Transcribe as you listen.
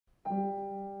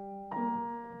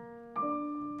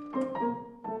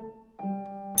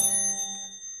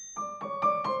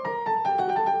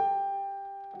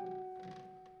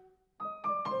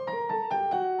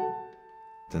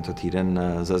Tento týden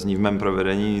zazní v mém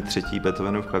provedení 3.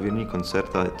 Beethovenův klavírní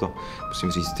koncert a je to,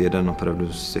 musím říct, jeden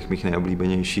opravdu z těch mých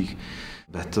nejoblíbenějších.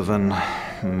 Beethoven,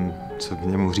 co k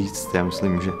němu říct, já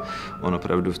myslím, že on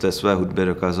opravdu v té své hudbě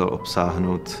dokázal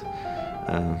obsáhnout,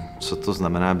 co to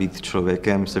znamená být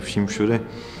člověkem se vším všude.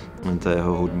 Ta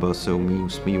jeho hudba se umí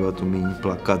usmívat, umí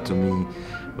plakat, umí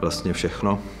vlastně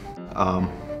všechno. A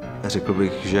řekl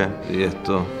bych, že je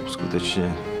to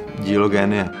skutečně dílo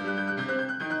génia.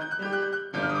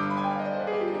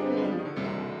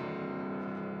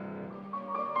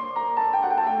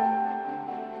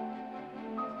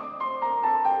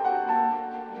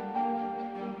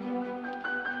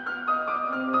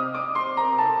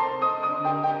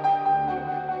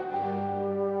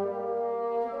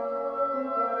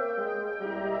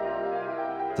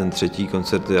 Ten 3.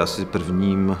 koncert je asi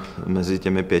prvním mezi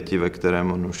těmi 5, ve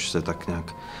kterém on už se tak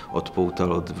nějak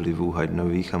odpoutal od vlivů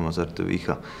Haydnových a Mozartových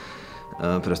a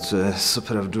pracuje s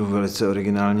opravdu velice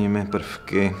originálními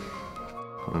prvky,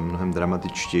 mnohem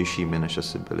dramatičtějšími, než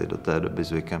asi byly do té doby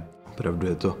zvykem. Opravdu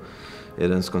je to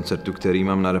jeden z koncertů, který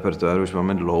mám na repertoáru už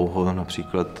máme dlouho,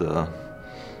 například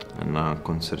na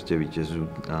koncertě vítězů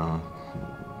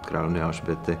královny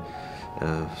Alžběty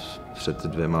před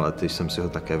 2 lety jsem si ho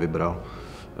také vybral.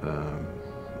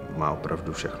 Má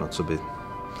opravdu všechno, co by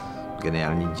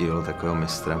geniální dílo takového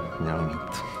mistra měl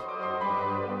mít.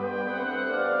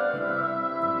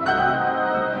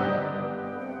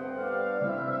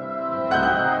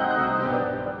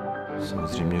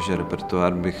 Samozřejmě, že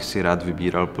repertoár bych si rád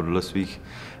vybíral podle svých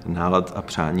nálad a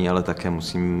přání, ale také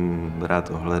musím brát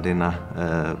ohledy na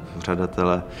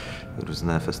pořadatele.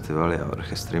 Různé festivaly a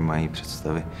orchestry mají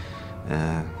představy.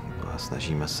 A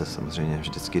snažíme se samozřejmě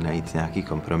vždycky najít nějaký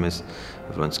kompromis.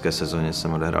 V loňské sezóně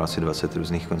jsem odehrál asi 20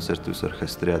 různých koncertů s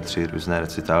orchestry a 3 různé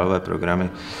recitálové programy.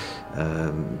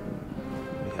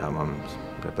 Já mám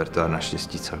repertoár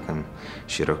naštěstí celkem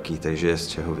široký, takže je z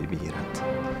čeho vybírat.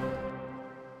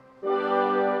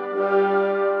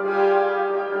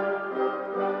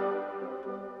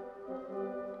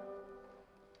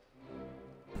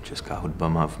 Česká hudba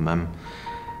má v mém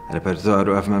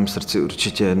repertoáru a v mém srdci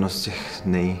určitě jedno z těch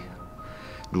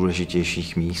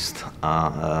nejdůležitějších míst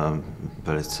a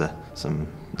velice jsem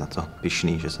na to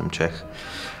pyšný, že jsem Čech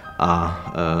a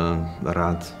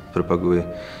rád propaguji,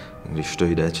 když to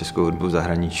jde, českou hudbu v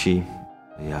zahraničí.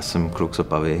 Já jsem kluk z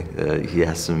Opavy,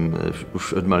 já jsem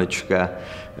už od malička,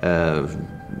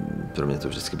 pro mě to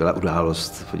vždycky byla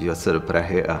událost podívat se do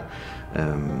Prahy a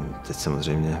teď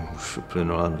samozřejmě už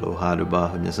uplynula dlouhá doba,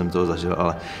 hodně jsem toho zažil,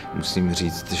 ale musím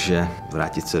říct, že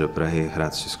vrátit se do Prahy,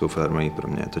 hrát s Českou filharmonií, pro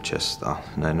mě je to čest a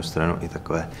na jednu stranu i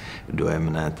takové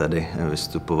dojemné tady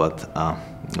vystupovat a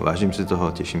vážím si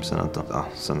toho, těším se na to a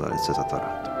jsem velice za to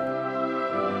rád.